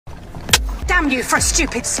damn you for a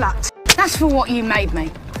stupid slut. That's for what you made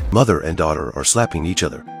me. Mother and daughter are slapping each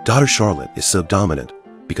other. Daughter Charlotte is so dominant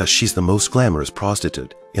because she's the most glamorous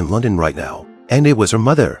prostitute in London right now. And it was her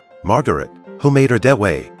mother, Margaret, who made her that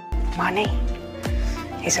way. Money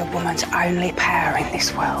is a woman's only power in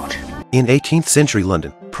this world. In 18th century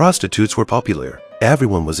London, prostitutes were popular.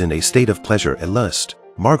 Everyone was in a state of pleasure and lust.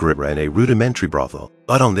 Margaret ran a rudimentary brothel,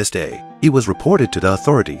 but on this day, it was reported to the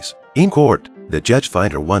authorities. In court, the judge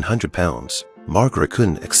fined her £100. Margaret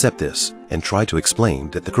couldn't accept this and tried to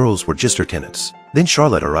explain that the girls were just her tenants. Then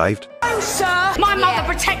Charlotte arrived. Oh, sir! My mother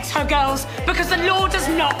protects her girls because the law does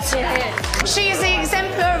not. She is the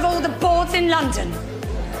exemplar of all the boards in London.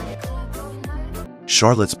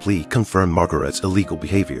 Charlotte's plea confirmed Margaret's illegal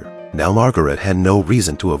behavior. Now Margaret had no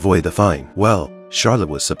reason to avoid the fine. Well, Charlotte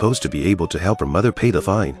was supposed to be able to help her mother pay the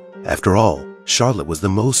fine. After all, Charlotte was the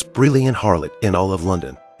most brilliant harlot in all of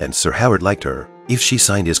London, and Sir Howard liked her. If she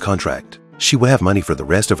signed his contract, she would have money for the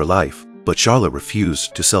rest of her life. But Charlotte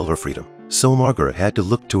refused to sell her freedom. So Margaret had to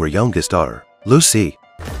look to her youngest daughter, Lucy.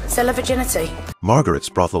 Sell her virginity. Margaret's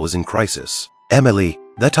brothel was in crisis. Emily,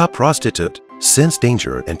 the top prostitute, sensed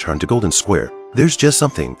danger and turned to Golden Square. There's just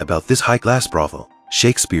something about this high-class brothel.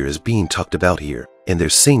 Shakespeare is being talked about here, and they're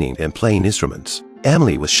singing and playing instruments.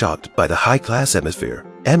 Emily was shocked by the high-class atmosphere.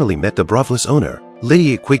 Emily met the brothel's owner,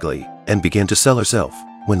 Lydia Quigley, and began to sell herself.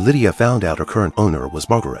 When Lydia found out her current owner was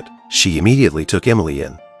Margaret, she immediately took Emily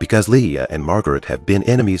in, because Lydia and Margaret have been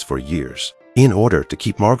enemies for years. In order to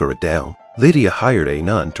keep Margaret down, Lydia hired a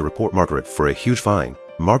nun to report Margaret for a huge fine.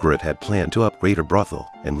 Margaret had planned to upgrade her brothel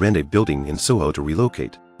and rent a building in Soho to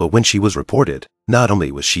relocate. But when she was reported, not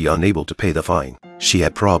only was she unable to pay the fine, she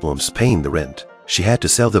had problems paying the rent. She had to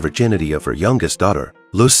sell the virginity of her youngest daughter,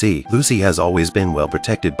 Lucy. Lucy has always been well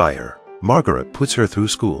protected by her. Margaret puts her through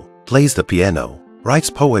school, plays the piano, writes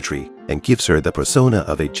poetry, and gives her the persona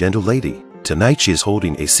of a gentle lady. Tonight she is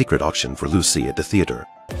holding a secret auction for Lucy at the theater.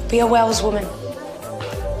 Be a Wells woman.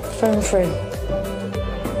 Through and through.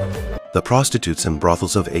 The prostitutes and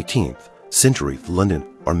brothels of 18th century London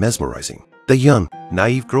are mesmerizing. The young,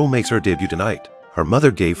 naive girl makes her debut tonight. Her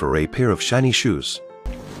mother gave her a pair of shiny shoes.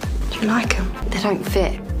 Do you like them? They don't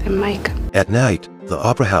fit. Then make them. At night, the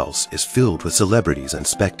opera house is filled with celebrities and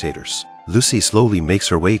spectators. Lucy slowly makes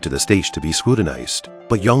her way to the stage to be scrutinized.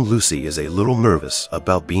 But young Lucy is a little nervous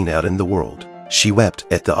about being out in the world. She wept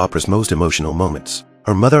at the opera's most emotional moments.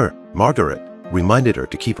 Her mother, Margaret, reminded her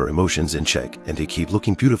to keep her emotions in check and to keep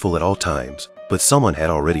looking beautiful at all times. But someone had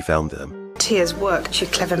already found them. Tears worked, you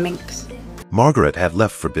clever minx. Margaret had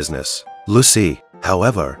left for business. Lucy,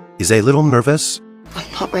 however, is a little nervous.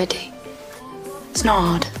 I'm not ready. It's not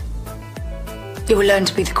hard. You will learn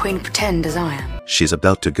to be the queen of pretend as I am. She's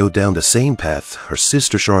about to go down the same path her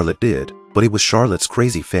sister Charlotte did, but it was Charlotte's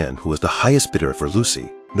crazy fan who was the highest bidder for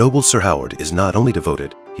Lucy. Noble Sir Howard is not only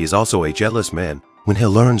devoted, he is also a jealous man. When he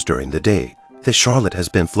learns during the day that Charlotte has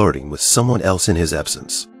been flirting with someone else in his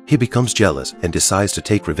absence, he becomes jealous and decides to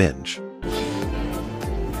take revenge.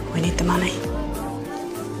 We need the money.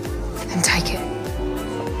 Then take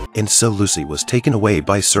it. And so Lucy was taken away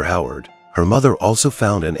by Sir Howard. Her mother also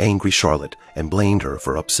found an angry Charlotte and blamed her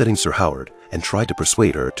for upsetting Sir Howard and tried to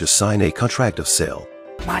persuade her to sign a contract of sale.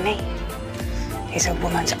 Money is a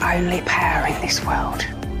woman's only power in this world.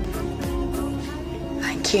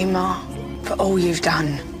 Thank you, Ma, for all you've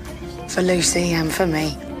done. For Lucy and for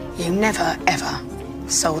me. You never, ever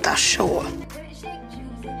sold us short.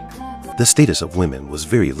 The status of women was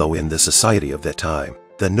very low in the society of that time.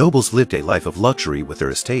 The nobles lived a life of luxury with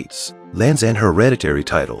their estates, lands and hereditary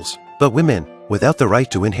titles. But women, without the right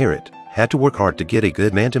to inherit, had to work hard to get a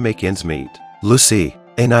good man to make ends meet. Lucy,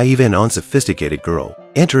 a naive and unsophisticated girl,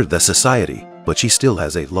 entered the society, but she still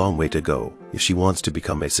has a long way to go if she wants to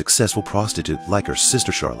become a successful prostitute like her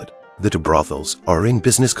sister Charlotte. The two brothels are in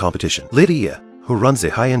business competition. Lydia, who runs a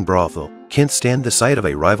high-end brothel, can't stand the sight of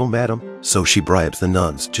a rival madam, so she bribes the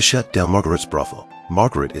nuns to shut down Margaret's brothel.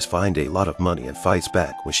 Margaret is fined a lot of money and fights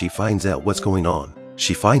back when she finds out what's going on.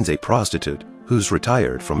 She finds a prostitute who's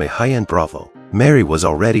retired from a high-end brothel. Mary was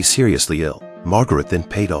already seriously ill. Margaret then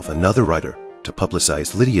paid off another writer to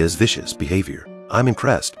publicize Lydia's vicious behavior. I'm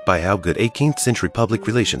impressed by how good 18th century public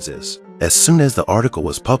relations is. As soon as the article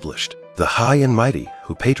was published, the high and mighty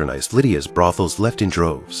who patronized Lydia's brothels left in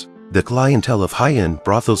droves. The clientele of high-end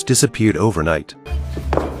brothels disappeared overnight.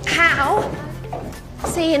 How?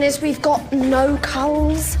 Seeing as we've got no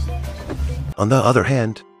coals? On the other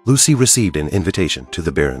hand, Lucy received an invitation to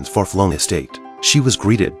the Baron's far-flung estate. She was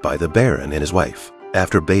greeted by the Baron and his wife.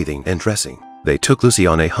 After bathing and dressing, they took Lucy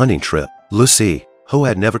on a hunting trip. Lucy, who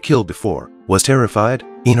had never killed before, was terrified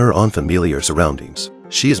in her unfamiliar surroundings.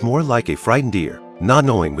 She is more like a frightened deer not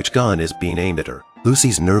knowing which gun is being aimed at her.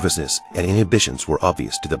 Lucy's nervousness and inhibitions were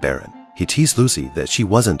obvious to the Baron. He teased Lucy that she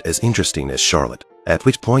wasn't as interesting as Charlotte, at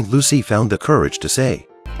which point Lucy found the courage to say,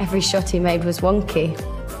 "Every shot he made was wonky.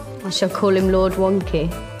 I shall call him Lord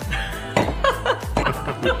Wonky."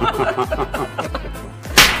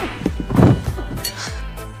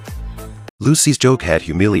 Lucy's joke had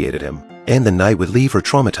humiliated him, and the night would leave her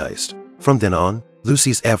traumatized. From then on,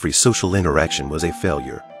 Lucy's every social interaction was a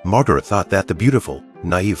failure. Margaret thought that the beautiful,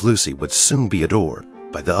 naive Lucy would soon be adored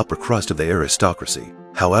by the upper crust of the aristocracy.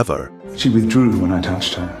 However, she withdrew when I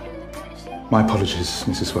touched her. My apologies,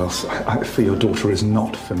 Mrs. Wells. I fear your daughter is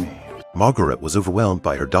not for me. Margaret was overwhelmed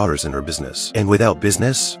by her daughters and her business. And without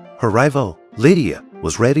business, her rival, Lydia,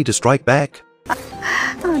 was ready to strike back.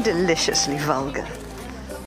 Oh, deliciously vulgar.